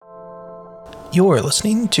You're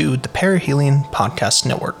listening to the Parahelion Podcast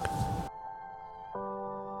Network.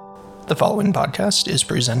 The following podcast is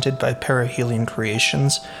presented by Parahelion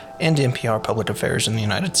Creations and NPR Public Affairs in the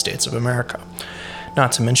United States of America.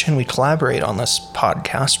 Not to mention, we collaborate on this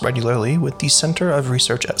podcast regularly with the Center of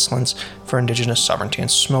Research Excellence for Indigenous Sovereignty and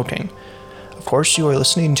Smoking. Of course, you are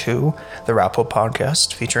listening to the Raupo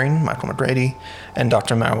Podcast featuring Michael McGrady and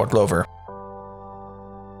Dr. Marwa Glover.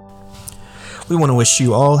 We want to wish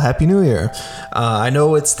you all Happy New Year. I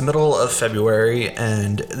know it's the middle of February,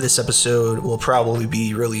 and this episode will probably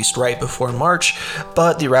be released right before March,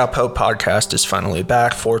 but the Raupo podcast is finally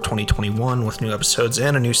back for 2021 with new episodes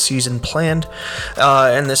and a new season planned,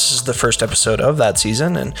 and this is the first episode of that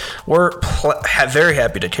season, and we're very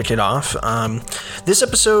happy to kick it off. This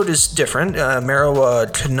episode is different.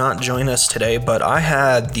 Marwa could not join us today, but I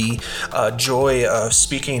had the joy of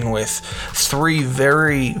speaking with three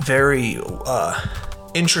very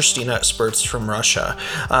interesting experts from Russia.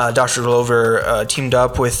 Dr. Glover teamed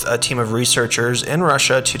up with a team of researchers in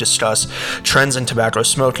Russia to discuss trends in tobacco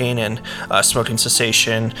smoking and smoking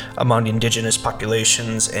cessation among indigenous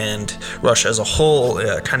populations and Russia as a whole,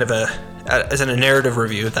 as in a narrative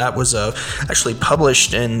review that was actually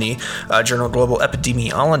published in the journal Global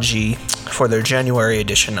Epidemiology for their January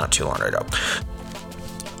edition not too long ago.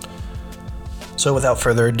 So without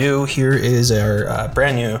further ado, here is our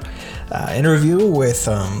brand new interview with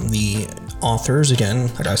the authors. Again,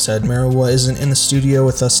 like I said, Marwa isn't in the studio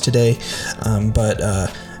with us today,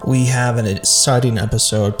 but we have an exciting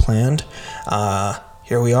episode planned.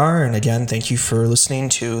 Here we are, and again, thank you for listening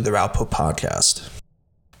to the Raupo podcast.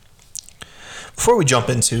 Before we jump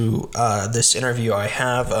into this interview I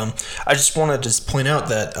just wanted to point out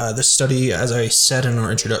that this study, as I said in our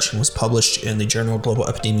introduction, was published in the journal Global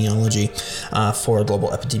Epidemiology for Global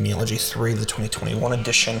Epidemiology 3, the 2021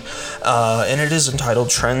 edition, and it is entitled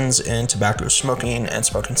Trends in Tobacco Smoking and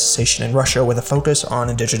Smoking Cessation in Russia with a Focus on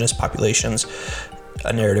Indigenous Populations,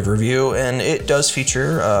 a narrative review, and it does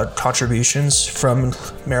feature contributions from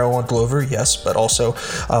Marwa Glover, yes, but also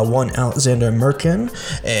one Alexander Merkin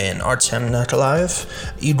and Artem Nikolaev,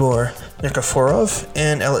 Igor Nikiforov,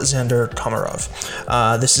 and Alexander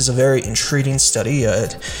Komarov. This is a very intriguing study.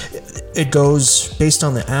 It goes based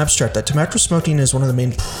on the abstract that tobacco smoking is one of the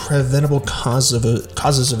main preventable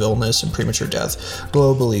causes of illness and premature death.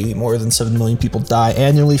 Globally, more than 7 million people die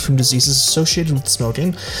annually from diseases associated with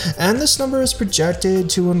smoking, and this number is projected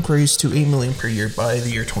to increase to 8 million per year by the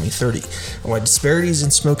year 2030. Wide disparities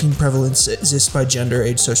in smoking prevalence exist by gender,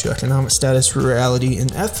 age, socioeconomic status, rurality,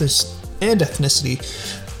 and ethnicity.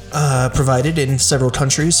 Provided in several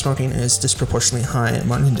countries, smoking is disproportionately high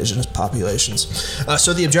among indigenous populations.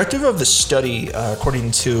 So the objective of the study,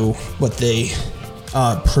 according to what they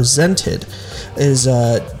presented, is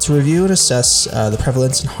to review and assess the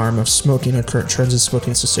prevalence and harm of smoking and current trends in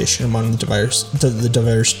smoking cessation among the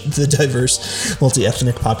diverse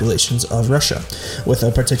multi-ethnic populations of Russia, with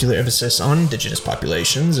a particular emphasis on indigenous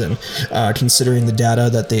populations. And considering the data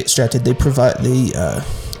that they extracted, they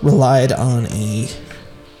relied on a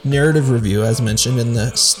narrative review, as mentioned in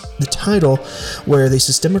the title, where they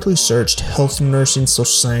systematically searched health, nursing, social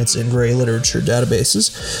science, and gray literature databases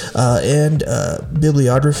and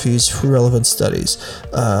bibliographies for relevant studies.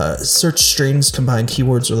 Search strings combined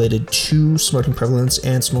keywords related to smoking prevalence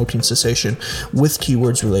and smoking cessation with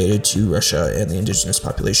keywords related to Russia and the indigenous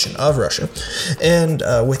population of Russia. And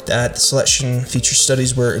with that, the selection feature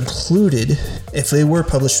studies were included if they were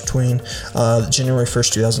published between January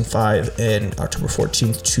 1st, 2005 and October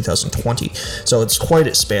 14th, 2020. So it's quite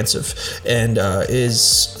expansive and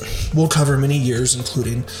will cover many years,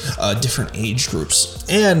 including different age groups.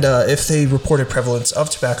 And if they reported prevalence of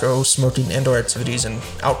tobacco, smoking, and/or activities and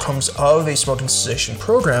outcomes of a smoking cessation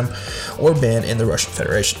program or ban in the Russian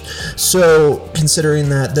Federation. So considering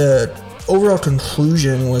that, the overall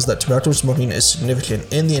conclusion was that tobacco smoking is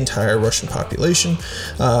significant in the entire Russian population.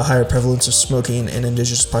 Higher prevalence of smoking in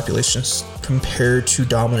indigenous populations compared to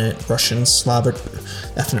dominant Russian Slavic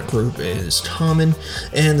ethnic group is common,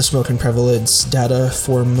 and the smoking prevalence data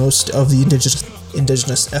for most of the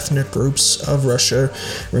indigenous ethnic groups of Russia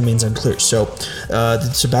remains unclear. So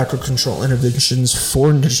the tobacco control interventions for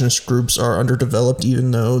indigenous groups are underdeveloped,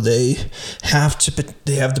 even though they have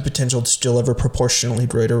the potential to deliver proportionally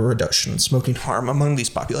greater reduction in smoking harm among these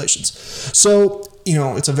populations. So,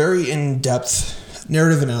 it's a very in-depth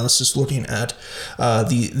narrative analysis looking at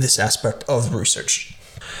this aspect of research.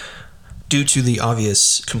 Due to the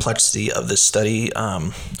obvious complexity of this study,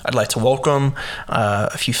 I'd like to welcome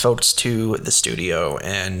a few folks to the studio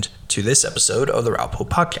and to this episode of the Raupo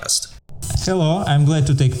podcast. Hello, I'm glad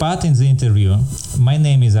to take part in the interview. My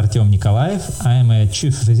name is Artem Nikolaev. I am a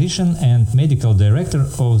chief physician and medical director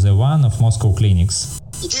of the one of Moscow clinics.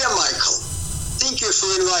 Dear Michael, thank you for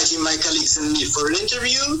inviting my colleagues and me for an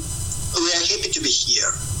interview. We are happy to be here.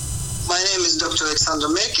 My name is Dr. Alexander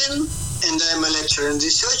Mekin, and I'm a lecturer and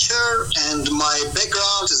researcher, and my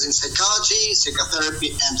background is in psychology, psychotherapy,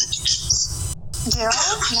 and addictions. Dear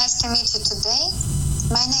all, nice to meet you today.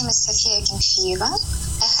 My name is Sofia Kimfieva.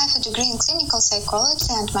 I have a degree in clinical psychology,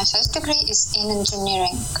 and my first degree is in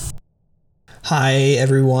engineering. Hi,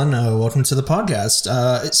 everyone. Welcome to the podcast.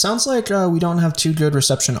 It sounds like we don't have too good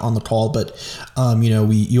reception on the call, but,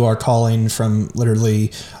 you are calling from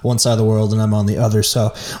literally one side of the world and I'm on the other,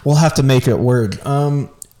 so we'll have to make it work.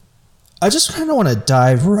 I just kind of want to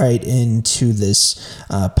dive right into this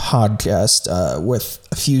podcast with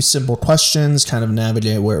a few simple questions, kind of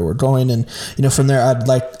navigate where we're going. And, from there, I'd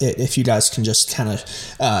like it if you guys can just kind of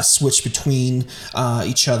switch between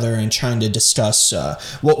each other and trying to discuss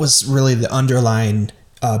what was really the underlying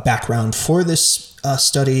background for this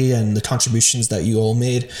study and the contributions that you all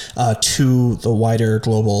made to the wider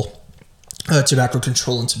global tobacco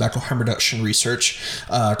control and tobacco harm reduction research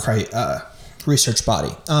body.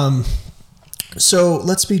 So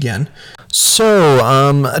let's begin.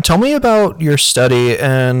 So tell me about your study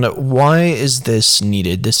and why is this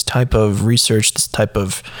needed, this type of research, this type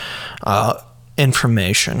of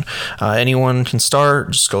information. Anyone can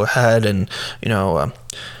start, just go ahead and,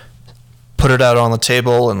 put it out on the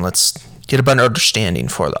table and let's get a better understanding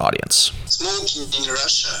for the audience. Smoking in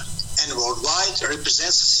Russia and worldwide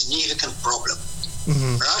represents a significant problem.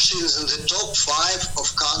 Mm-hmm. Russia is in the top 5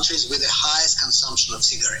 of countries with the highest consumption of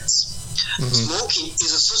cigarettes. Mm-hmm. Smoking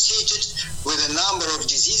is associated with a number of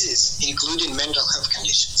diseases, including mental health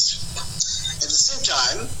conditions. At the same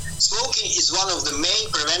time, smoking is one of the main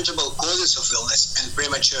preventable causes of illness and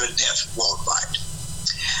premature death worldwide.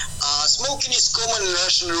 Smoking is common in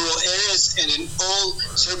Russian rural areas and in all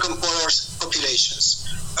circumpolar populations,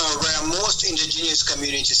 where most indigenous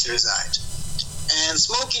communities reside. And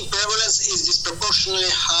smoking prevalence is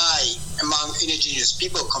disproportionately high among indigenous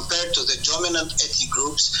people compared to the dominant ethnic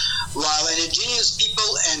groups, while indigenous people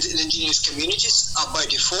and indigenous communities are by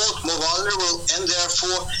default more vulnerable and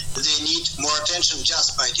therefore they need more attention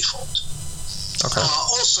just by default. Okay.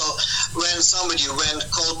 Also, when somebody went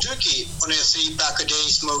cold turkey on a 3-pack a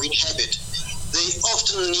day smoking habit, they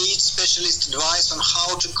often need specialist advice on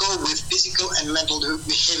how to cope with physical and mental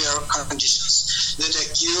behavioral conditions that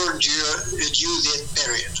occur during that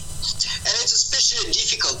period. And it's especially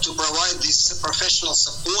difficult to provide this professional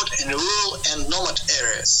support in rural and nomad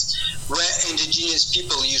areas where indigenous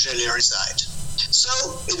people usually reside. So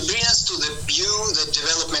it brings us to the view that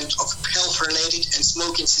development of health-related and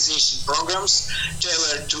smoking cessation programs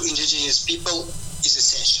tailored to indigenous people is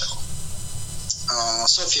essential.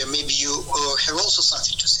 Sofia, maybe you have also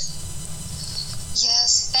something to say.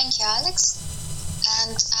 Yes, thank you, Alex.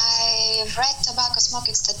 And I read tobacco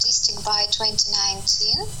smoking statistic by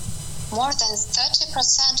 2019. More than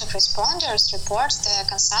 30% of responders report their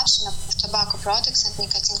consumption of tobacco products and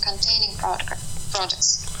nicotine-containing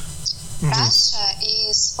products. Mm-hmm. Russia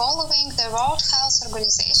is following the World Health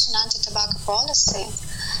Organization anti-tobacco policy,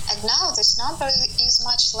 and now this number is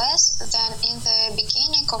much less than in the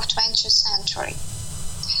beginning of 20th century.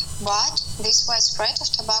 But this widespread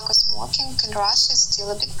of tobacco smoking in Russia is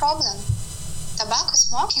still a big problem. Tobacco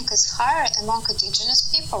smoking is higher among indigenous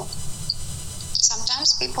people.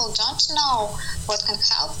 Sometimes people don't know what can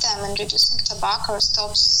help them in reducing tobacco or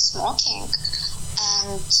stop smoking,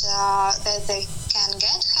 and that they can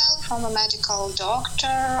get help from a medical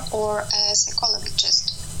doctor or a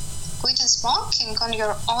psychologist. Quitting smoking on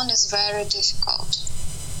your own is very difficult.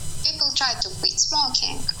 People try to quit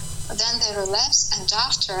smoking, then they relapse, and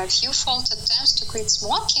after a few failed attempts to quit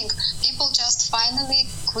smoking, people just finally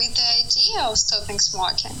quit the idea of stopping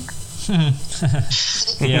smoking.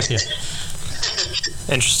 Yes.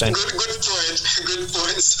 Interesting. Good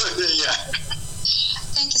point. So, yeah.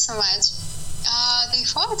 Thank you so much.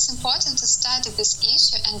 Therefore, it's important to study this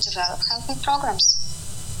issue and develop healthy programs.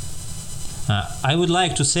 I would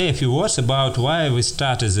like to say a few words about why we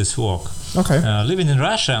started this work. Okay. Living in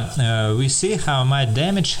Russia, we see how much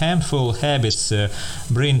damage harmful habits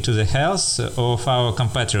bring to the health of our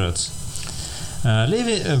compatriots.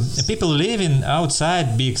 People living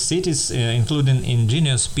outside big cities, including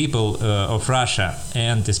indigenous people of Russia,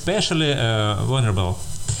 and especially vulnerable.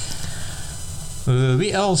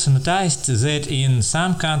 We also noticed that in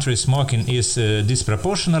some countries smoking is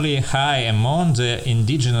disproportionately high among the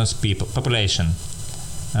indigenous population.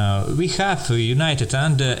 We have united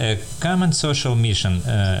under a common social mission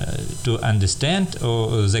to understand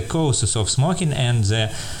the causes of smoking and the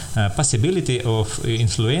possibility of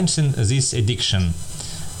influencing this addiction.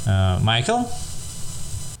 Michael?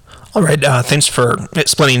 All right, thanks for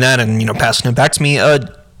explaining that and passing it back to me.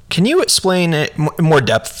 Can you explain it in more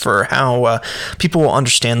depth for how people will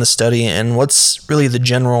understand the study and what's really the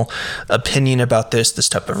general opinion about this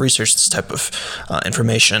type of research, this type of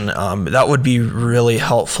information? That would be really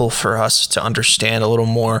helpful for us to understand a little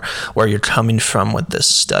more where you're coming from with this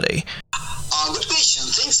study. Good question.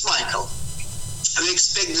 Thanks, Michael. We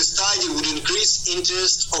expect the study would increase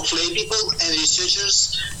interest of lay people and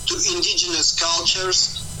researchers to indigenous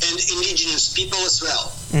cultures and indigenous people as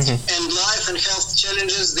well, and life and health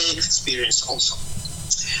challenges they experience also.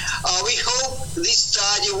 We hope this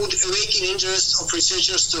study would awaken interest of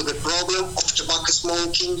researchers to the problem of tobacco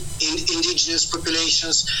smoking in indigenous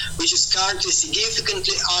populations, which is currently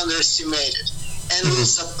significantly underestimated, and will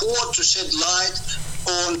support to shed light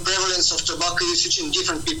on prevalence of tobacco usage in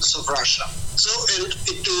different peoples of Russia. So, and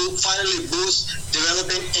it will finally boost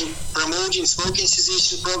developing and promoting smoking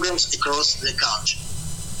cessation programs across the country.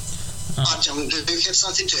 Artyom, do you have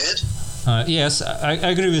something to add? Yes, I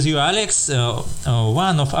agree with you, Alex.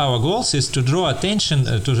 One of our goals is to draw attention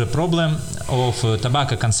to the problem of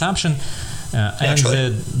tobacco consumption and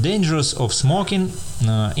the dangers of smoking,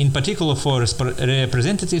 in particular for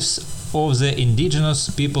representatives of the indigenous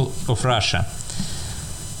people of Russia.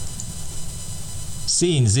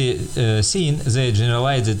 Seeing the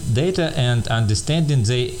generalized data and understanding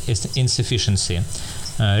the insufficiency.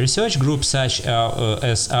 Research groups such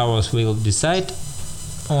as ours will decide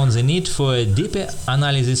on the need for a deeper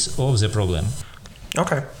analysis of the problem.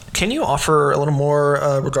 Okay. Can you offer a little more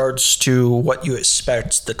regards to what you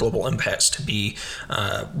expect the global impacts to be?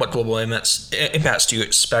 What global impacts do you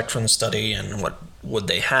expect from the study, and what would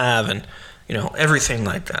they have, and everything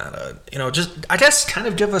like that? Just I guess kind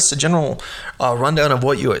of give us a general rundown of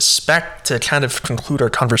what you expect to kind of conclude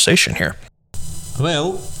our conversation here.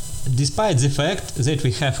 Well, despite the fact that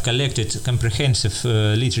we have collected comprehensive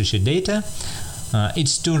literature data,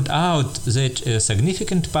 it turned out that a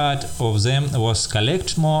significant part of them was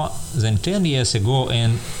collected more than 10 years ago,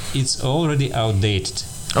 and it's already outdated.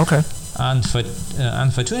 Okay.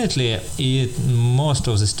 Unfortunately, in most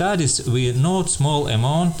of the studies, we note small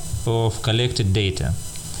amount of collected data.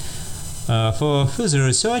 For further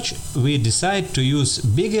research, we decide to use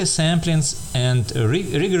bigger samplings and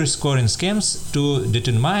rigorous scoring schemes to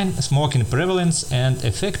determine smoking prevalence and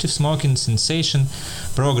effective smoking cessation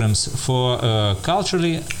programs for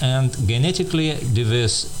culturally and genetically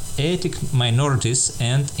diverse ethnic minorities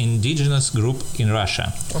and indigenous group in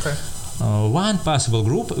Russia. Okay. One possible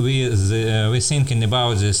group we're thinking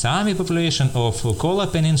about the Sami population of Kola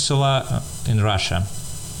Peninsula in Russia.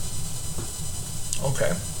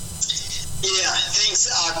 Okay. Yeah, thanks,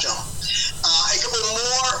 Artyom. A couple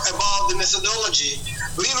more about the methodology.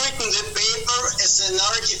 We've written the paper as a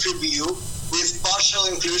narrative review with partial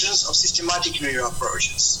inclusions of systematic review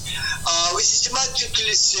approaches. We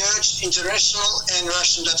systematically searched international and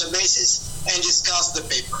Russian databases and discussed the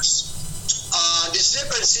papers.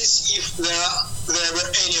 Discrepancies, if there were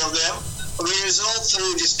any of them, we resolved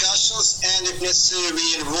through discussions, and if necessary,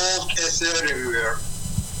 we involved a third reviewer.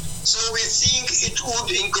 So we think it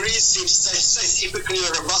would increase the scientific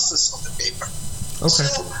robustness of the paper. Okay.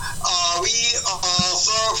 So we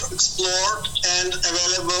explored and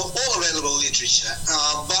all available literature,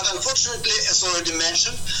 but unfortunately, as already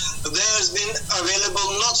mentioned, there has been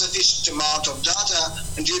available not sufficient amount of data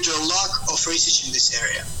due to a lack of research in this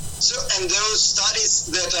area. So, and those studies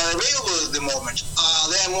that are available at the moment,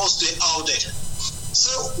 they are mostly outdated.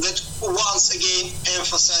 So that once again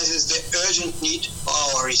emphasizes the urgent need for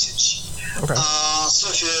our research. Okay.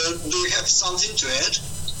 Sophia, do you have something to add?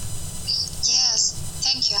 Yes,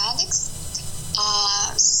 thank you, Alex.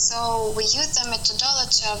 So we used the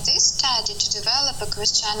methodology of this study to develop a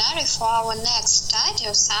questionnaire for our next study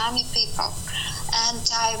of Sami people. And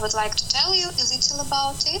I would like to tell you a little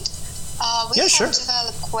about it. We have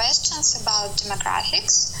developed questions about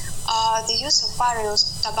demographics, the use of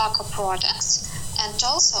various tobacco products, and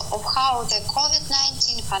also of how the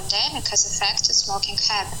COVID-19 pandemic has affected smoking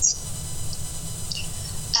habits.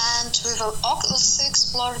 And we will also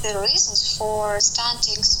explore the reasons for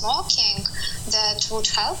stunting smoking that would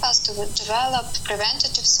help us to develop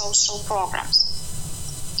preventative social programs.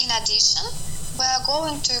 In addition, we are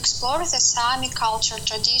going to explore the Sami culture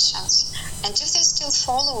traditions and if they still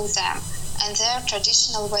follow them and their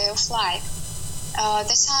traditional way of life.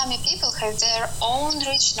 The Sami people have their own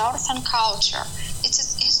rich northern culture, it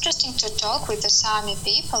is interesting to talk with the Sami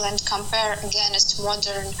people and compare against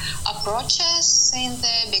modern approaches in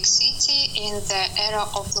the big city in the era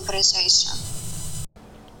of globalization.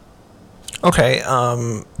 Okay,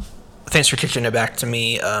 thanks for kicking it back to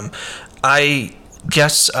me. I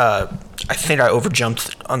guess I think I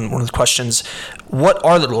overjumped on one of the questions. What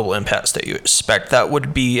are the global impacts that you expect? That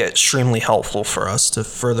would be extremely helpful for us to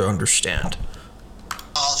further understand.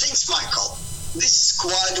 Thanks, Michael. This is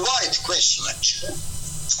quite a wide question, actually.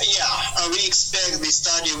 Yeah, we expect the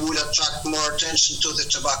study would attract more attention to the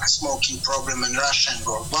tobacco smoking problem in Russia and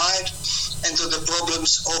worldwide, and to the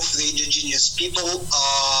problems of the indigenous people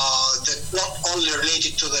that not only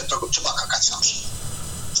related to the tobacco consumption.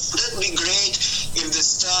 That would be great if the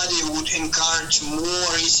study would encourage more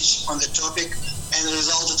research on the topic and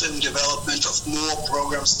resulted in development of more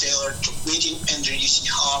programs tailored to preventing and reducing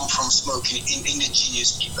harm from smoking in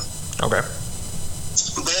indigenous people. Okay.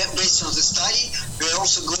 Based on the study, we're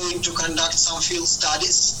also going to conduct some field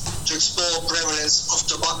studies to explore prevalence of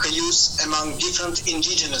tobacco use among different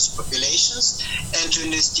indigenous populations and to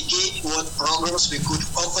investigate what programs we could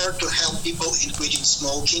offer to help people in quitting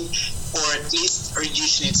smoking or at least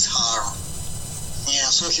reducing its harm. Yeah,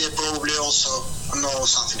 Sophia probably also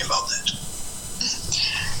knows something about that.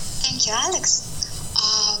 Thank you, Alex.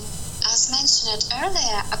 As mentioned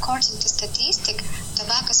earlier, according to statistics,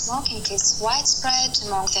 tobacco smoking is widespread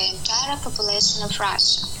among the entire population of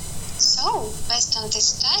Russia. So, based on this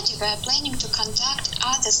study, we are planning to conduct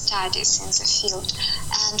other studies in the field,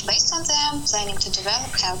 and based on them, planning to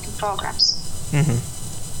develop helping programs.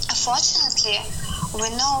 Unfortunately, we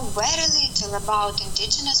know very little about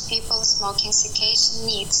indigenous people's smoking cessation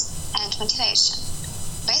needs and motivation.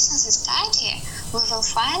 Based on the study, we will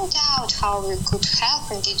find out how we could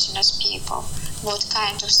help indigenous people, what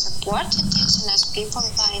kind of support indigenous people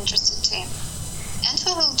are interested in, and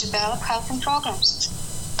we will develop helping programs.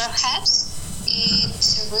 Perhaps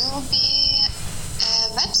it will be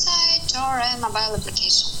a website or a mobile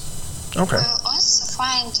application. Okay. We'll also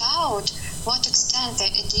find out what extent the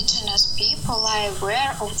indigenous people are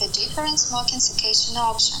aware of the different smoking cessation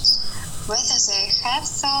options, whether they have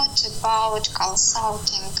thought about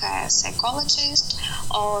consulting a psychologist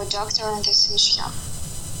or doctor on this issue.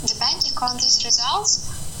 Depending on these results,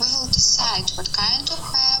 we will decide what kind of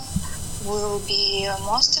help will be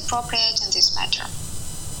most appropriate in this matter.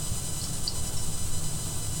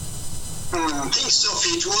 Thanks,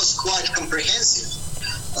 Sophie. It was quite comprehensive.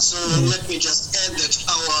 So let me just add that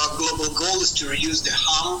our global goal is to reduce the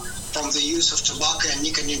harm from the use of tobacco and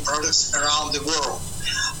nicotine products around the world.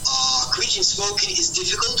 Quitting smoking is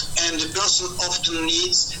difficult, and the person often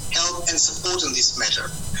needs help and support in this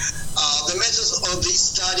matter. The methods of this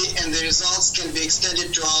study and the results can be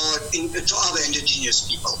extended to other indigenous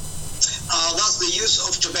people. Thus, the use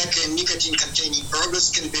of tobacco and nicotine-containing products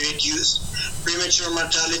can be reduced, premature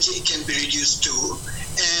mortality can be reduced too,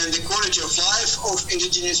 and the quality of life of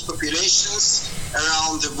indigenous populations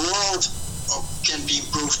around the world can be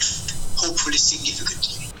improved, hopefully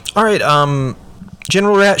significantly. All right.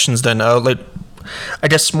 General reactions then. I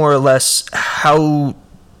guess more or less.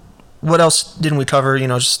 What else didn't we cover?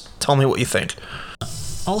 Just tell me what you think.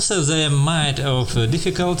 Also, there might of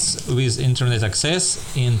difficulties with internet access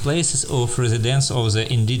in places of residence of the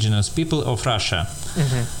indigenous people of Russia.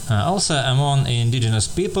 Also, among indigenous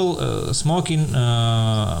people, smoking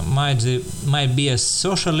might be a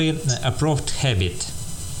socially approved habit.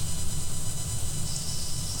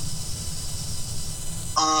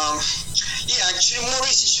 Actually, more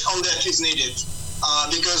research on that is needed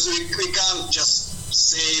because we can't just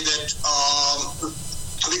say that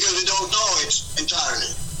because we don't know it entirely.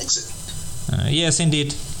 Yes,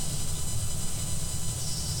 indeed.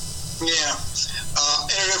 Yeah.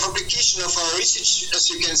 Area of application of our research, as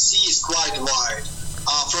you can see, is quite wide.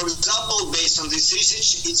 For example, based on this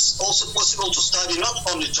research, it's also possible to study not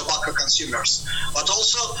only tobacco consumers, but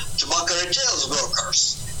also tobacco retail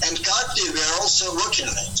workers. And currently, we are also working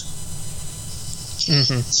on it.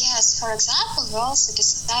 Yes, for example, we also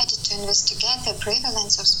decided to investigate the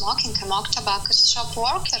prevalence of smoking among tobacco shop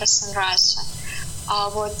workers in Russia,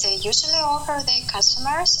 what they usually offer their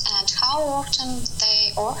customers and how often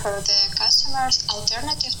they offer their customers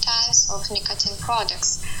alternative types of nicotine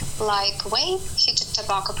products like vape, heated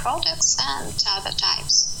tobacco products and other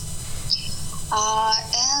types.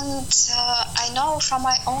 I know from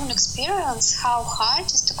my own experience how hard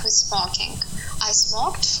it is to quit smoking. I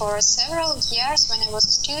smoked for several years when I was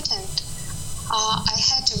a student. I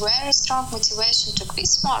had a very strong motivation to quit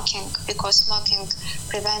smoking because smoking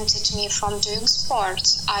prevented me from doing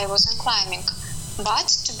sports. I wasn't climbing. But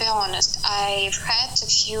to be honest, I've had a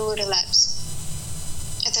few relapses.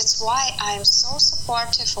 That's why I'm so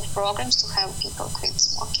supportive of programs to help people quit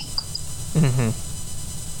smoking. Mm-hmm.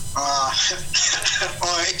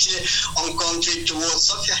 Actually, on contrary to what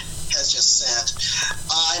Sophia has just said,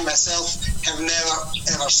 I myself have never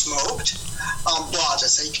ever smoked, but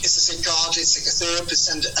as a psychiatrist,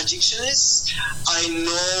 psychotherapist, and addictionist, I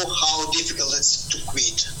know how difficult it's to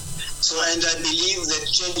quit. So, and I believe that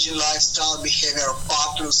changing lifestyle behavioral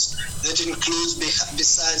patterns that includes,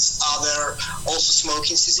 besides other, also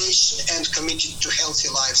smoking cessation and committed to healthy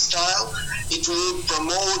lifestyle, it will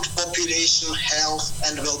promote population health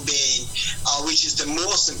and well-being, which is the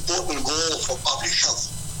most important goal for public health,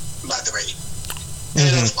 by the way. Mm-hmm.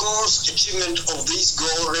 And of course, achievement of this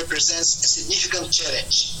goal represents a significant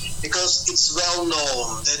challenge because it's well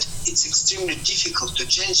known that it's extremely difficult to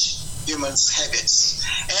change humans' habits,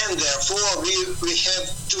 and therefore we have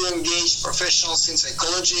to engage professionals in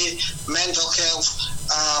psychology, mental health,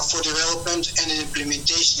 for development and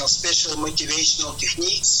implementation of special motivational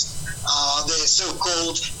techniques, the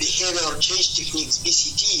so-called behavioral change techniques,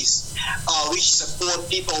 BCTs, which support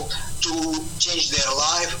people to change their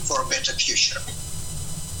life for a better future.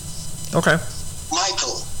 Okay.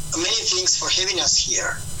 Michael, many thanks for having us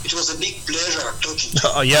here. It was a big pleasure talking to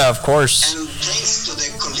you. Oh, yeah, of course. And thanks to the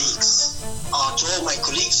colleagues, to all my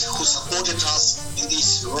colleagues who supported us in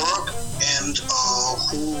this work and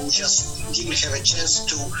who just didn't have a chance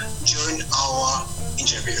to join our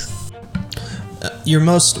interview. You're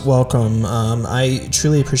most welcome. I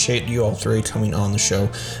truly appreciate you all three coming on the show.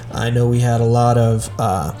 I know we had a lot of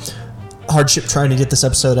hardship trying to get this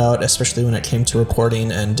episode out, especially when it came to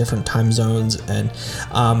recording and different time zones, and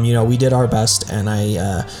we did our best, and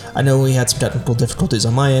I know we had some technical difficulties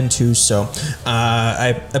on my end too, so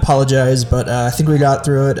I apologize, but I think we got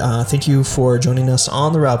through it. Thank you for joining us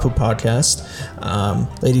on the Rapu podcast.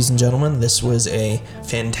 Ladies and gentlemen, this was a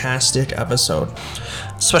fantastic episode.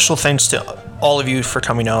 Special thanks to all of you for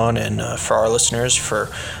coming on, and for our listeners for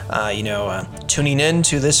tuning in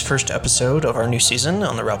to this first episode of our new season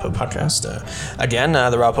on the Rapo podcast. Again,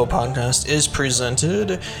 the Rapo podcast is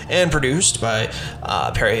presented and produced by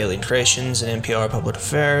Paralien Creations and NPR Public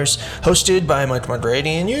Affairs, hosted by Mike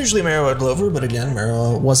McGrady and usually Mara Glover, but again,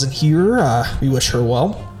 Mara wasn't here. We wish her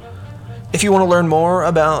well. If you want to learn more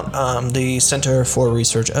about the Center for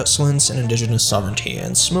Research Excellence in Indigenous Sovereignty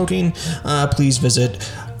and Smoking, please visit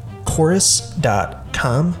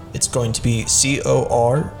chorus.com. It's going to be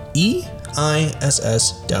COREISS.com.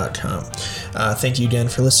 Thank you again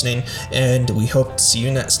for listening, and we hope to see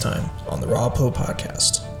you next time on the Raw Po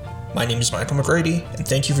Podcast. My name is Michael McGrady, and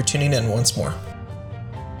thank you for tuning in once more.